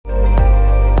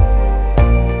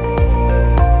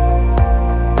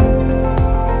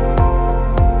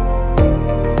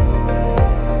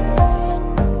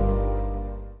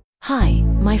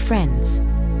friends.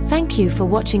 Thank you for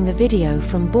watching the video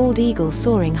from Bald Eagle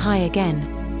Soaring High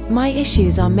again. My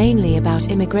issues are mainly about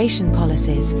immigration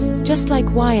policies, just like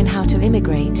why and how to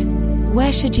immigrate.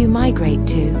 Where should you migrate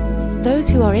to? Those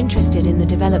who are interested in the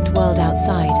developed world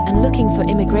outside and looking for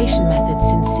immigration methods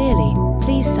sincerely,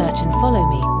 please search and follow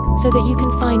me, so that you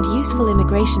can find useful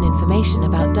immigration information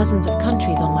about dozens of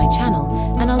countries on my channel,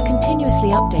 and I'll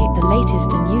continuously update the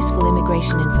latest and useful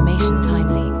immigration information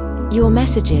timely. Your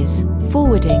messages,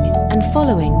 forwarding, and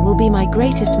following will be my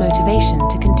greatest motivation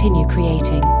to continue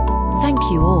creating. Thank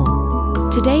you all.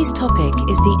 Today's topic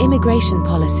is the immigration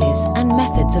policies and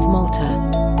methods of Malta.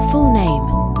 Full name: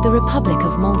 the Republic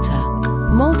of Malta.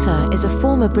 Malta is a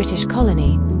former British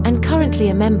colony, and currently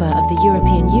a member of the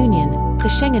European Union, the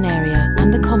Schengen area,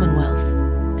 and the Commonwealth.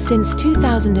 Since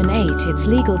 2008, its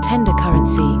legal tender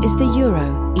currency is the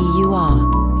euro,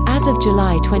 EUR. As of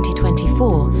July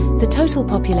 2024, the total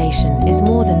population is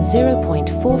more than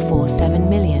 0.447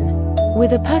 million.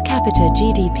 With a per capita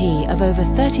GDP of over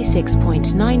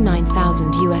 $36.99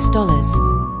 thousand US,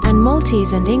 and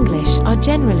Maltese and English are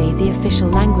generally the official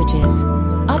languages.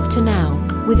 Up to now,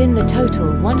 within the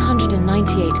total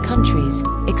 198 countries,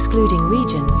 excluding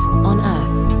regions, on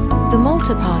Earth, the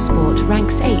Malta passport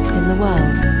ranks 8th in the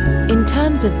world, in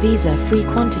terms of visa-free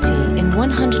quantity in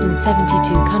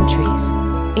 172 countries,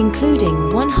 including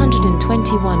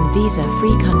 121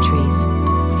 visa-free countries,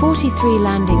 43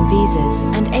 landing visas,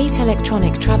 and 8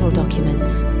 electronic travel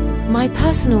documents. My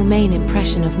personal main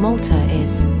impression of Malta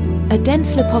is a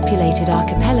densely populated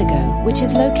archipelago which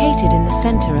is located in the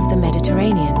center of the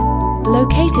Mediterranean,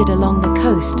 located along the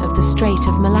coast of the Strait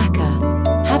of Malacca,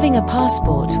 having a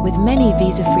passport with many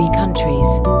visa-free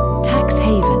countries, tax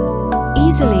haven,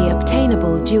 easily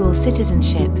obtainable dual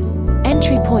citizenship,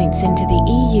 entry points into the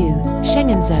EU,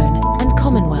 Schengen zone, and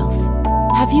Commonwealth.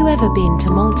 Have you ever been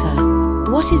to Malta?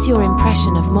 What is your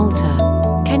impression of Malta?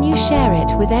 Can you share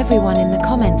it with everyone in the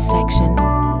comments section?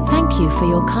 Thank you for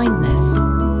your kindness.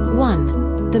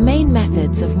 1. The main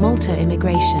methods of Malta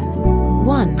immigration.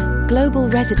 1. Global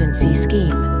Residency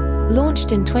Scheme.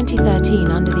 Launched in 2013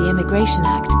 under the Immigration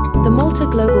Act, the Malta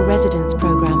Global Residence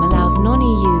Program allows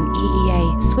non-EU,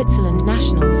 EEA, Switzerland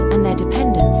nationals and their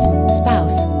dependents,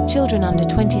 spouse, children under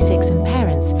 26 and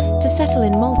parents, to settle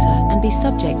in Malta and be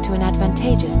subject to an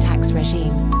advantageous tax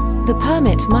regime. The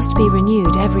permit must be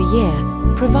renewed every year,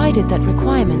 provided that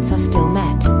requirements are still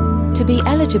met. To be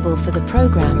eligible for the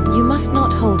program, you must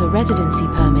not hold a residency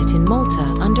permit in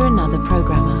Malta under another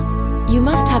programmer. You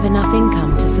must have enough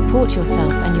income to support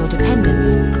yourself and your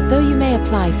dependents, though you may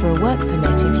apply for a work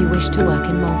permit if you wish to work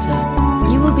in Malta.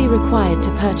 You will be required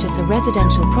to purchase a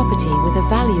residential property with a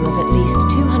value of at least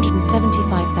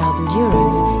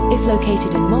 €275,000 if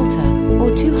located in Malta,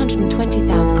 or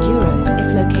 €220,000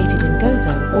 if located in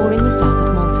Gozo or in the south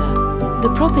of Malta.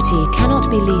 The property cannot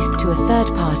be leased to a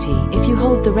third party if you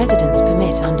hold the residence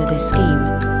permit under this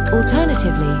scheme.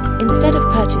 Alternatively, instead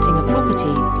of purchasing a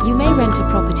property, you may rent a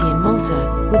property in Malta,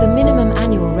 with a minimum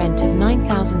annual rent of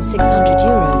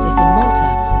 €9,600 if in Malta,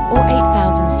 or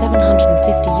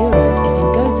 €8,750 if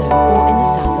in Gozo or in the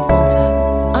south of Malta.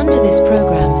 Under this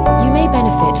program, you may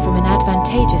benefit from an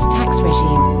advantageous tax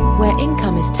regime, where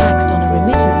income is taxed on a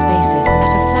remittance basis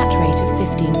at a flat rate of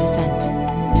 15%.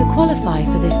 To qualify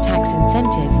for this tax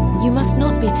incentive, you must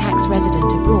not be tax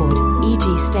resident abroad,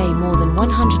 e.g. stay more than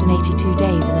 182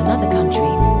 days in another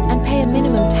country, and pay a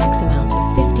minimum tax amount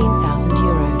of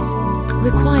 €15,000.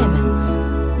 Requirements: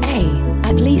 A.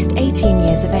 At least 18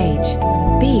 years of age.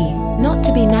 B. Not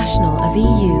to be national of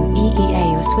EU,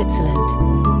 EEA or Switzerland.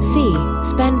 C.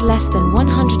 Spend less than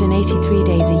 183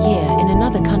 days a year in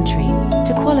another country,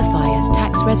 to qualify as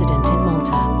tax resident in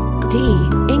Malta. D.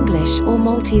 English or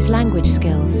Maltese language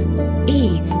skills.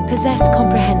 E. Possess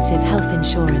comprehensive health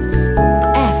insurance.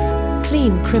 F.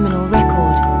 Clean criminal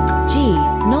record. G.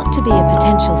 Not to be a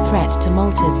potential threat to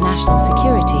Malta's national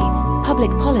security,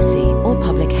 public policy or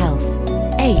public health.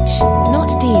 H. Not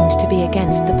deemed to be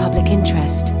against the public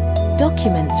interest.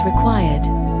 Documents required: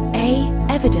 A.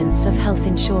 Evidence of health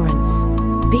insurance.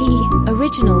 B.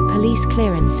 Original police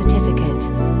clearance certificate.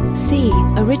 C.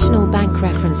 Original bank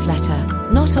reference letter,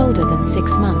 not older than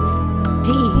 6 months.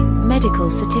 D. Medical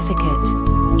certificate.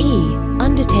 E.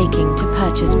 Undertaking to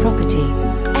purchase property.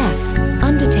 F.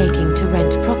 Undertaking to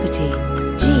rent property.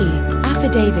 G.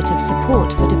 Affidavit of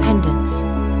support for dependents.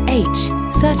 H.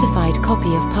 Certified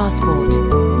copy of passport.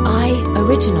 I.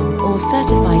 Original or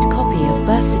certified copy of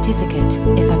birth certificate,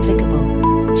 if applicable.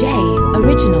 J.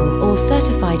 Original or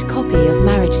certified copy of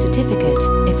marriage certificate,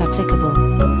 if applicable.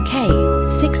 K.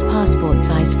 6 passport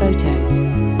size photos.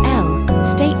 L.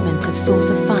 Statement of source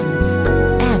of funds.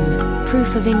 M.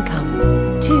 proof of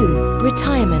income. 2.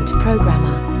 Retirement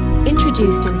programmer.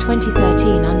 Introduced in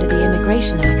 2013 under the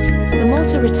Immigration Act, the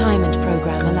Malta Retirement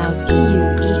Programme allows EU,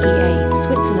 EEA,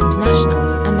 Switzerland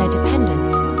nationals and their dependents,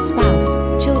 spouse,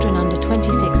 children under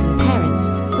 26 and parents,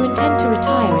 who intend to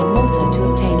retire in Malta to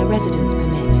obtain a residence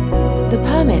permit. The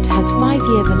permit has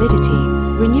 5-year validity,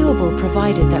 renewable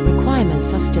provided that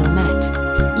requirements are still met.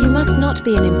 You must not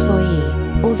be an employee,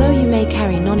 although you may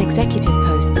carry non-executive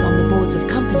posts on the boards of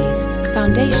companies,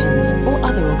 foundations, or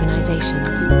other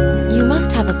organizations. You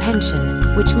must have a pension,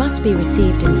 which must be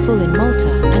received in full in Malta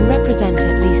and represent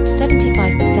at least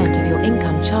 75% of your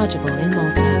income chargeable in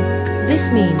Malta.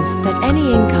 This means that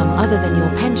any income other than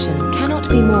your pension cannot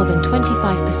be more than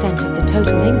 25% of the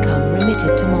total income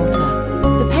remitted to Malta.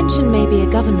 The pension may be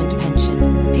a government pension,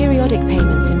 periodic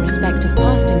payments in respect of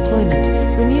past employment,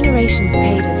 remunerations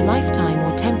paid as lifetime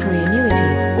or temporary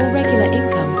annuities, or regular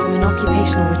income from an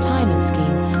occupational retirement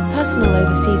scheme, personal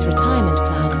overseas retirement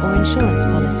plan, or insurance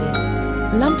policies.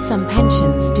 Lump sum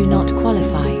pensions do not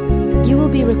qualify. You will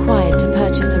be required to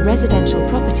purchase a residential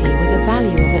property with a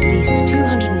value of at least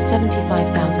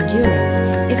 €275,000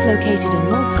 if located in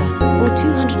Malta, or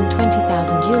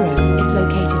 €220,000 if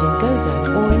located in Gozo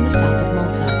or in the south of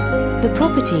Malta. The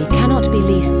property cannot be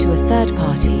leased to a third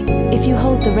party if you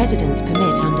hold the residence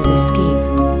permit under this scheme.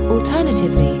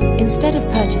 Alternatively, instead of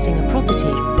purchasing a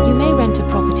property, you may rent a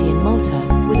property in Malta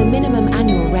with a minimum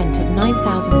annual rent of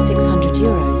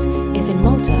 €9,600 if in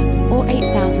Malta, or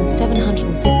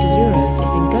 €8,750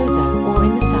 if in Gozo or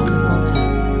in the south of Malta.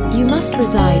 You must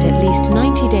reside at least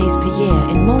 90 days per year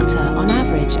in Malta on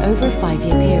average over a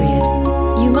 5-year period.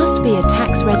 You must be a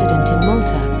tax resident in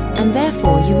Malta, and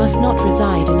therefore you must not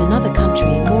reside in another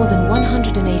country more than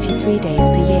 183 days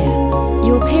per year.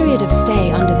 Your period of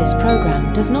stay under this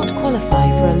program does not qualify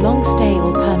for a long stay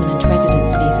or permanent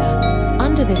residence visa.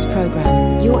 Under this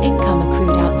program, your income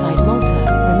accrued outside Malta,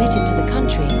 remitted to the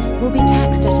country, will be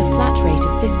taxed at a flat rate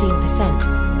of 15%,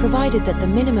 provided that the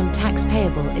minimum tax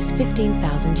payable is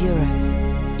 €15,000.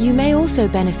 You may also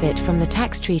benefit from the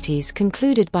tax treaties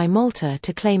concluded by Malta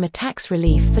to claim a tax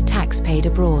relief for tax paid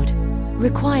abroad.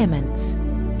 Requirements: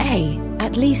 A.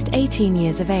 At least 18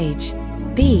 years of age.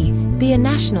 B. Be a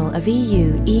national of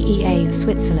EU, EEA,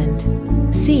 Switzerland.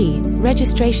 C.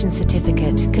 Registration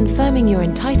certificate confirming your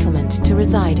entitlement to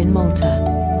reside in Malta.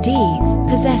 D.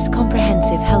 Possess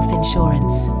comprehensive health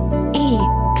insurance. E.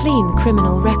 Clean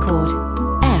criminal record.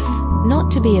 F.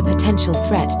 Not to be a potential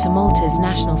threat to Malta's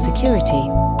national security,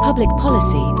 public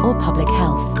policy, or public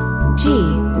health. G.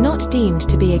 Not deemed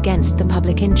to be against the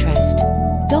public interest.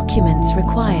 Documents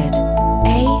required: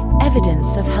 A.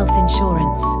 Evidence of health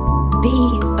insurance. B.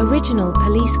 Original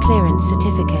police clearance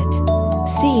certificate.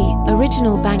 C.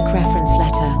 Original bank reference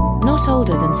letter, not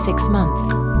older than 6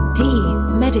 months. D.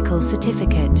 Medical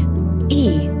certificate.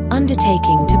 E.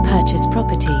 Undertaking to purchase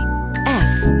property. F.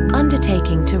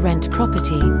 Undertaking to rent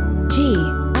property. G.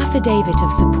 Affidavit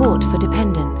of support for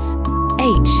dependents.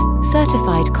 H.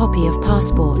 Certified copy of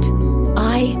passport.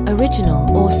 I. Original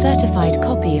or certified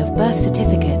copy of birth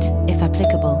certificate, if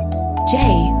applicable. J.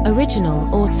 Original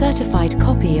or certified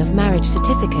copy of marriage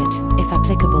certificate, if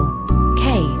applicable.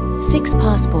 K. 6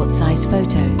 passport-size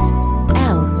photos.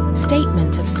 L.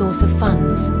 Statement of source of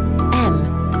funds. M.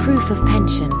 Proof of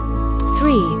pension.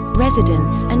 3.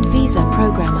 Residence and visa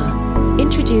programmer.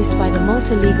 Introduced by the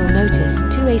Malta Legal Notice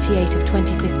 288 of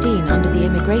 2015 under the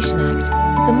Immigration Act,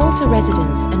 the Malta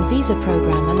Residence and Visa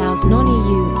Programme allows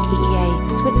non-EU, EEA,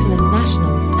 Switzerland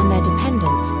nationals and their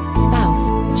dependents, spouse,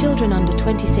 children under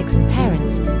 26 and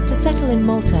parents, to settle in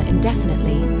Malta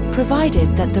indefinitely,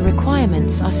 provided that the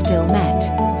requirements are still met.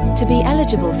 To be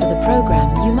eligible for the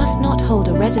programme, you must not hold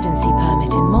a residency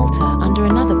permit in Malta under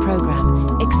another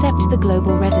programme, except the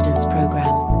Global Residence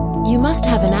Programme. You must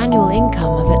have an annual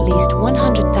income of at least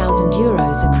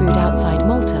 €100,000 accrued outside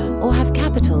Malta, or have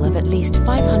capital of at least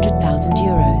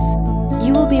 €500,000.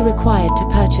 You will be required to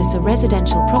purchase a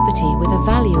residential property with a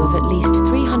value of at least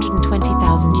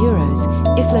 €320,000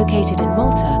 if located in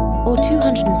Malta, or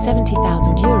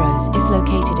 €270,000 if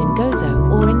located in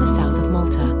Gozo or in the south of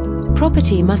Malta.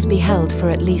 Property must be held for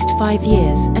at least 5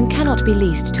 years and cannot be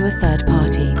leased to a third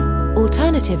party.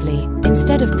 Alternatively,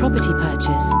 instead of property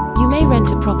purchase, you may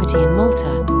rent a property in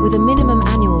Malta with a minimum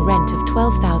annual rent of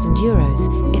 €12,000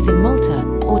 if in Malta,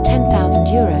 or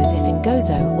 €10,000 if in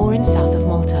Gozo or in south of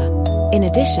Malta. In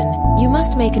addition, you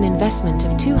must make an investment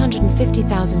of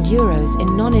 €250,000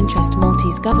 in non-interest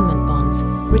Maltese government bonds,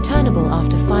 returnable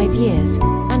after 5 years,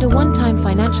 and a one-time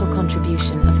financial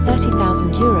contribution of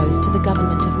 €30,000 to the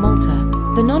government of Malta.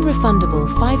 The non-refundable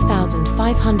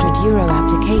 €5,500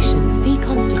 application fee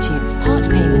constitutes part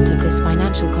payment of this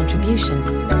financial contribution.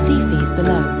 See fees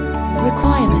below.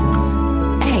 Requirements.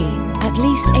 A. At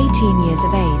least 18 years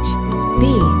of age.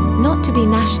 B. Not to be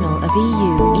national of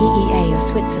EU, EEA or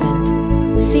Switzerland.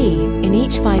 C. In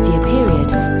each 5-year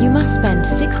period, you must spend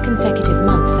 6 consecutive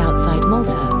months outside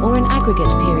Malta, or an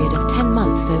aggregate period of 10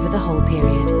 months over the whole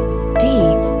period. D.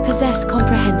 Possess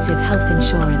comprehensive health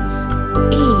insurance.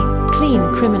 E. Clean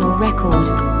criminal record.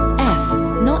 F.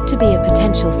 Not to be a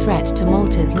potential threat to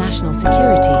Malta's national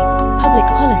security, public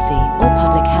policy, or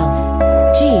public health.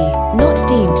 G. Not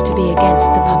deemed to be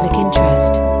against the public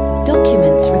interest.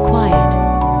 Documents required.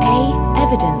 A.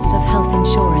 Evidence of health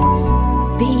insurance.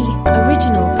 B.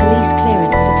 Original police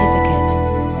clearance certificate.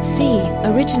 C.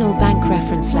 Original bank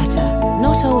reference letter,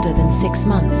 not older than 6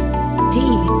 months. D.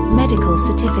 Medical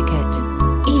certificate.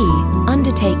 E.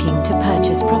 Undertaking to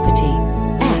purchase property.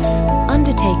 F.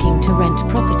 Undertaking to rent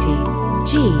property.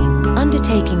 G.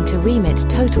 Undertaking to remit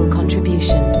total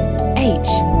contribution. H.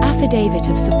 Affidavit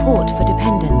of support for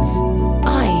dependents.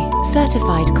 I.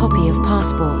 Certified copy of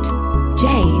passport. J.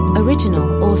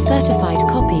 Original or certified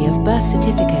copy of birth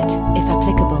certificate, if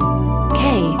applicable.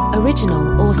 K.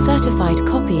 Original or certified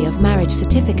copy of marriage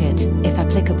certificate, if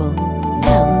applicable.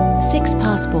 L. 6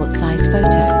 passport size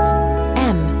photos.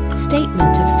 M.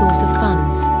 Statement of source of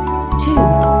funds. 2.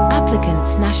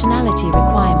 Applicant's nationality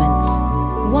requirements.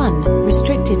 1.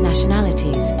 Restricted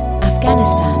nationalities: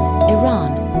 Afghanistan,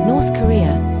 Iran, North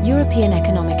Korea, European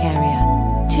Economic Area.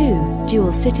 2.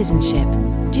 Dual citizenship.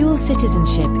 Dual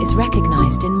citizenship is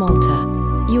recognized in Malta.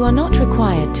 You are not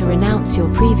required to renounce your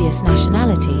previous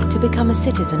nationality to become a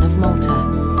citizen of Malta.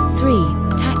 3.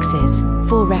 Taxes,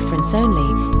 for reference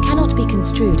only, cannot be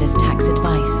construed as tax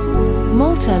advice.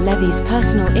 Malta levies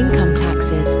personal income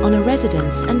taxes on a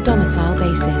residence and domicile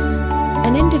basis.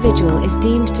 An individual is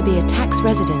deemed to be a tax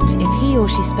resident if he or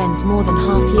she spends more than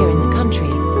half year in the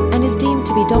country, and is deemed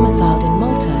to be domiciled in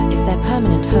Malta if their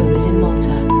permanent home is in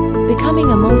Malta. Becoming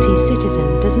a Maltese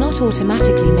citizen does not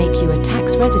automatically make you a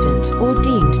tax resident or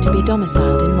deemed to be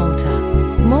domiciled in Malta.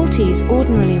 Maltese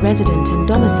ordinarily resident and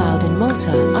domiciled in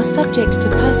Malta are subject to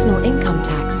personal income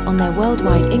tax on their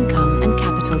worldwide income and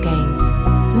capital gains.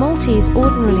 Maltese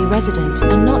ordinarily resident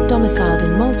and not domiciled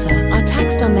in Malta are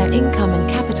taxed on their income and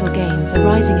capital gains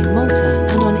arising in Malta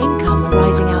and on income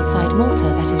arising outside Malta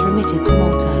that is remitted to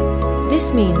Malta.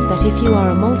 This means that if you are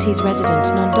a Maltese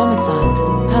resident non-domiciled,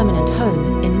 permanent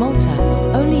home, in Malta,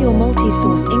 only your Maltese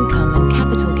source income and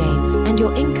capital gains and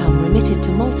your income remitted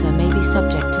to Malta may be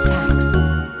subject to tax.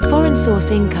 Foreign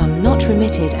source income not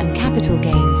remitted and capital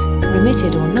gains,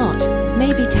 remitted or not,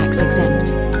 may be tax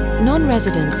exempt.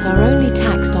 Non-residents are only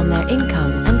taxed on their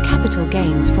income and capital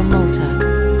gains from Malta.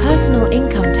 Personal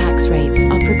income tax rates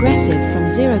are progressive from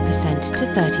 0% to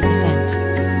 30%.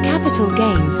 Capital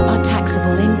gains are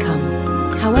taxable income.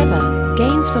 However,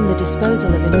 gains from the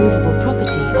disposal of immovable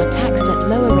property are taxed at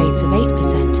lower rates of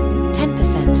 8%,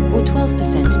 10% or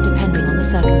 12% depending on the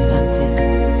circumstances.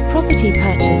 Property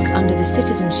purchased under the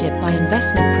Citizenship by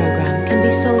Investment Programme can be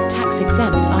sold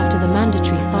tax-exempt after the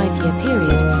mandatory 5-year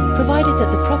period, provided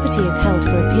that the property is held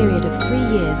for a period of 3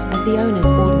 years as the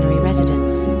owner's ordinary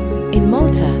residence. In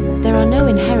Malta, there are no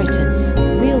inheritance,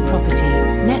 real property,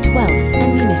 net wealth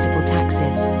and municipal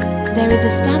taxes. There is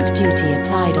a stamp duty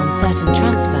applied on certain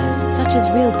transfers such as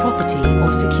real property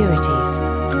or securities.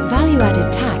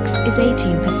 Value-added tax is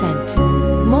 18%.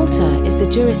 Malta is the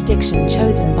jurisdiction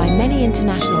chosen by many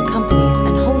international companies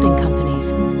and holding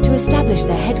companies to establish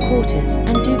their headquarters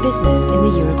and do business in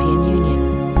the European Union.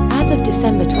 As of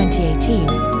December 2018,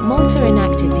 Malta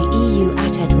enacted the EU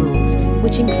ATED rules,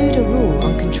 which include a rule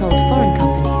on controlled foreign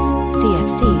companies,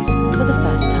 CFCs, for the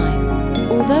first time.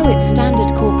 Although its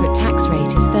standard corporate tax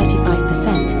rate is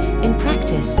 35%, in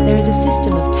practice there is a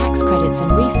system of tax credits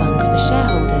and refunds for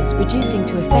shareholders, reducing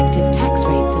to effective tax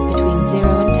rates of between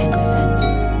 0 and 10%.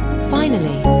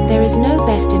 Finally, there is no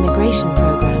best immigration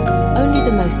program, only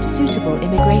the most suitable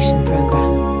immigration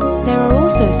program. There are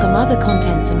also some other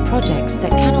contents and projects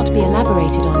that cannot be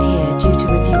elaborated on here due to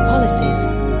review policies,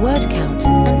 word count,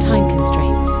 and time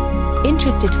constraints.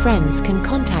 Interested friends can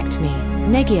contact me,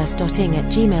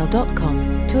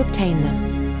 negius.ing@gmail.com, to obtain them.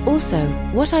 Also,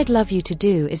 what I'd love you to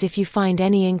do is, if you find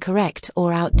any incorrect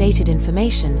or outdated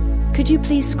information, could you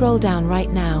please scroll down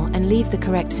right now and leave the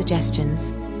correct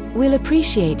suggestions? We'll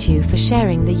appreciate you for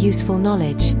sharing the useful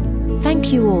knowledge.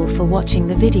 Thank you all for watching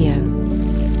the video.